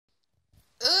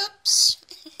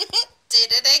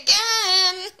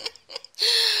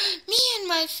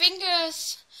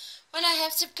when I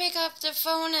have to pick up the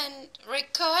phone and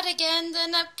record again,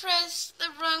 then I press the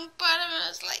wrong button and I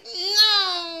was like,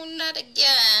 no, not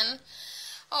again.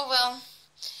 Oh well,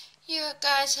 you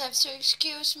guys have to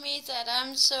excuse me that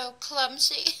I'm so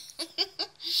clumsy.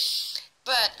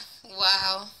 But,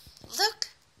 wow,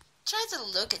 try to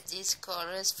look at these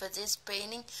colors for this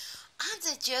painting. Aren't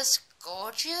they just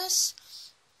gorgeous?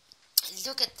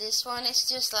 Look at this one, it's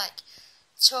just like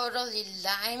totally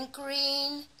lime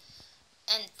green.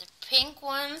 And the pink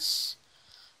ones,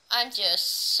 I'm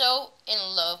just so in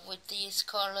love with these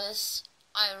colors.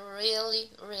 I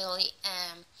really, really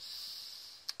am.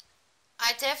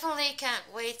 I definitely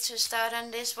can't wait to start on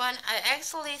this one. I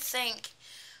actually think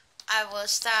I will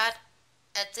start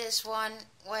at this one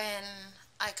when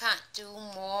I can't do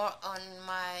more on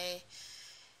my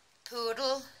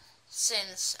poodle,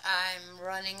 since I'm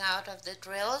running out of the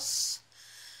drills.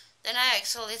 Then I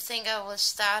actually think I will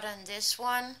start on this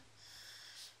one,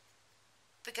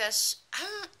 because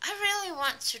I really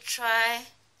want to try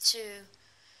to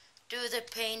do the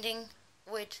painting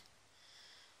with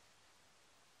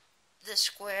the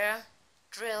square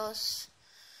drills.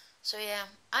 So yeah,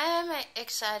 I am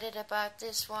excited about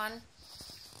this one.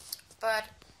 But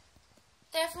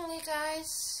definitely,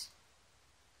 guys,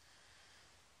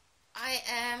 I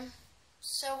am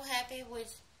so happy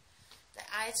with the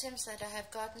items that I have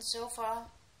gotten so far,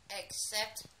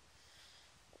 except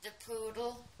the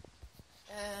poodle.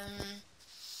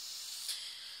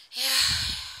 Yeah,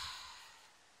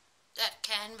 that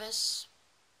canvas,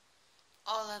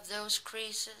 all of those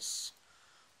creases,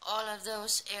 all of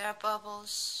those air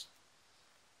bubbles,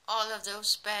 all of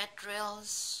those bad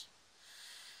drills.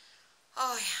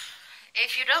 Oh yeah,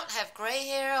 if you don't have gray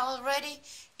hair already,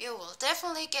 you will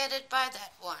definitely get it by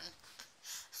that one.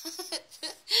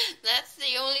 That's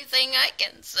the only thing I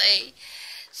can say.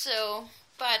 So,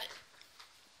 but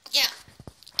yeah.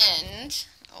 And,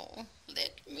 oh,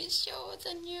 let me show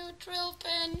the new drill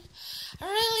pen. I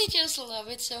really just love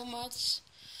it so much.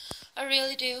 I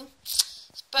really do.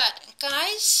 But,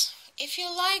 guys, if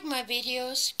you like my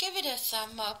videos, give it a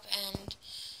thumb up and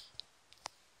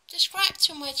subscribe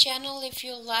to my channel if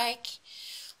you like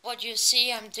what you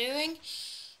see I'm doing.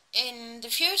 In the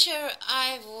future,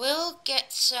 I will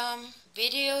get some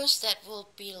videos that will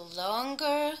be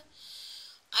longer.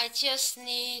 I just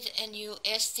need a new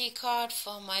SD card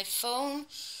for my phone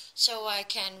so I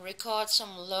can record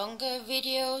some longer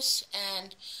videos,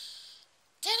 and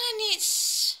then I need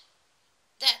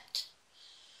that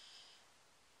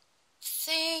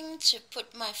thing to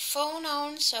put my phone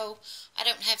on so I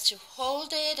don't have to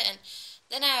hold it, and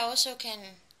then I also can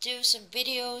do some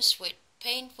videos with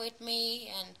paint with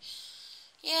me, and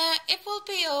yeah, it will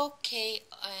be okay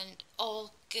and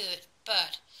all good,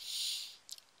 but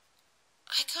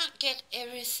I can't get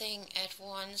everything at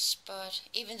once, but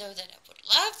even though that I would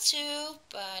love to,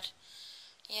 but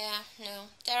yeah, no,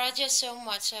 there are just so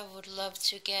much I would love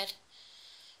to get.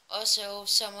 Also,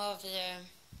 some of the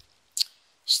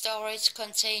storage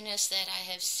containers that I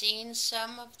have seen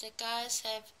some of the guys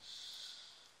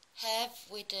have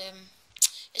with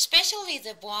especially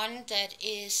the one that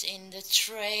is in the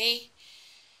tray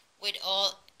with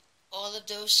all of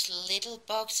those little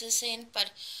boxes in,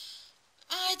 but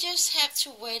I just have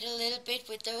to wait a little bit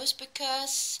with those,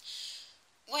 because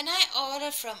when I order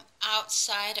from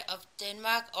outside of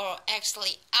Denmark, or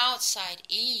actually outside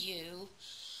EU,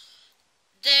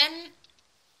 then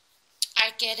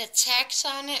I get a tax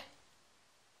on it,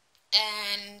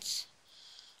 and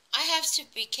I have to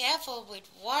be careful with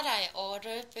what I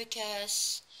order,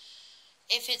 because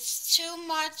if it's too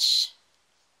much,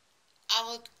 I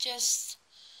will just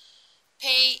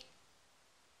pay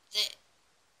the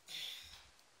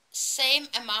same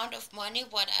amount of money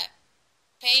what I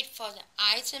paid for the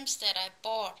items that I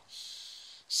bought.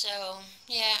 So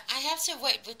yeah, I have to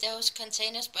wait with those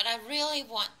containers, but I really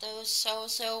want those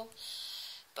so,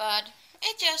 but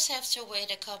I just have to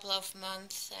wait a couple of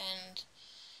months. And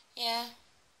yeah,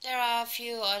 there are a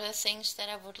few other things that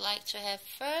I would like to have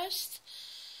first,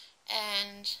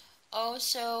 and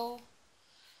also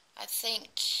I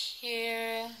think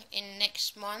here in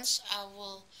next month I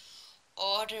will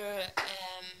order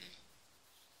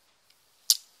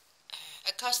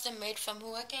a custom made from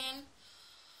Huracan.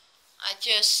 I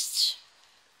just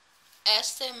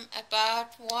asked them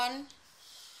about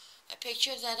a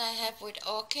picture that I have with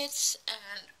orchids,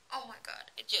 and oh my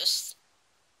god, it just,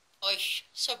 oh,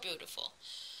 so beautiful.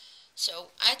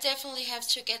 So I definitely have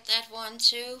to get that one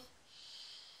too.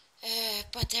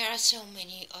 But there are so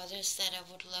many others that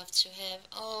I would love to have.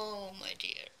 Oh my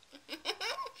dear.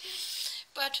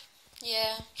 But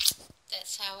yeah,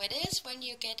 that's how it is when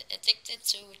you get addicted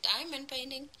to diamond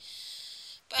painting.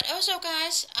 But also,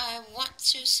 guys, I want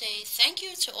to say thank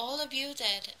you to all of you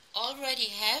that already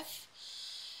have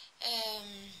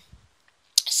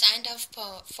signed up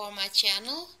for my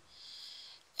channel.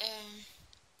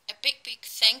 A big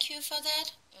thank you for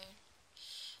that.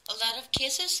 A lot of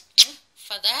kisses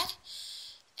for that.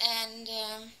 And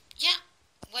yeah,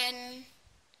 when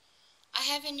I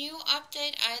have a new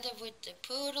update, either with the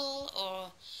poodle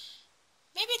or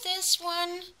maybe this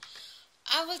one,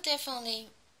 I will definitely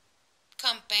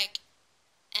come back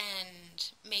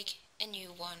and make a new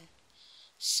one.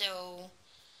 So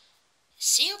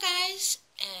see you guys,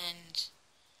 and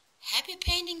happy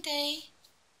painting day.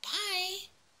 Bye.